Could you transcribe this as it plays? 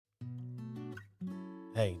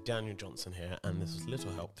Hey, Daniel Johnson here, and this is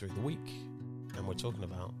Little Help Through the Week, and we're talking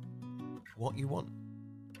about what you want.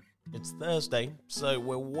 It's Thursday, so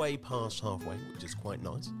we're way past halfway, which is quite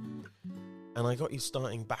nice, and I got you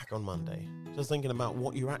starting back on Monday, just thinking about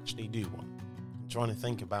what you actually do want, and trying to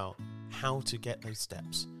think about how to get those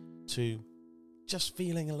steps to just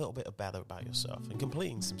feeling a little bit better about yourself and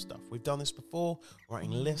completing some stuff. We've done this before,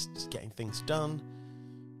 writing lists, getting things done.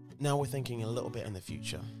 Now we're thinking a little bit in the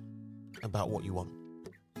future about what you want.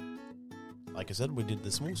 Like I said, we did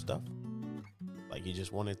the small stuff. Like you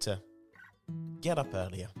just wanted to get up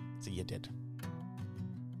earlier, so you did.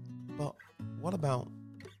 But what about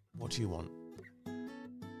what you want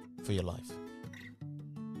for your life?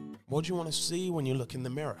 What do you want to see when you look in the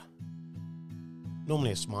mirror?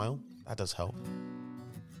 Normally a smile, that does help.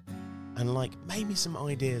 And like maybe some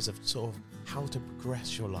ideas of sort of how to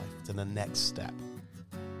progress your life to the next step.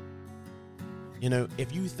 You know,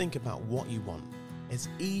 if you think about what you want, it's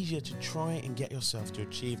easier to try and get yourself to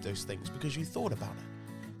achieve those things because you thought about it.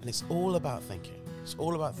 And it's all about thinking. It's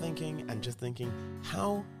all about thinking and just thinking,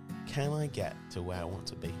 how can I get to where I want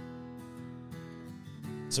to be?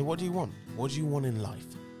 So what do you want? What do you want in life?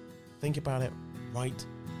 Think about it right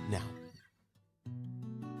now.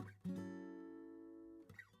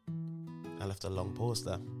 I left a long pause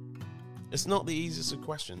there. It's not the easiest of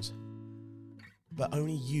questions, but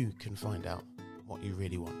only you can find out what you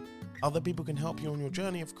really want. Other people can help you on your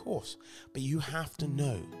journey, of course, but you have to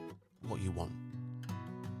know what you want.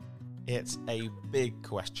 It's a big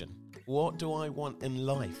question. What do I want in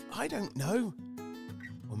life? I don't know.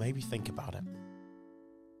 Well, maybe think about it.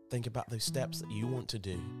 Think about those steps that you want to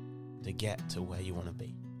do to get to where you want to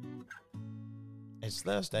be. It's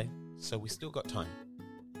Thursday, so we still got time.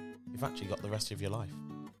 You've actually got the rest of your life.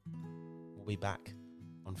 We'll be back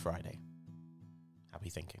on Friday. Happy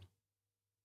thinking.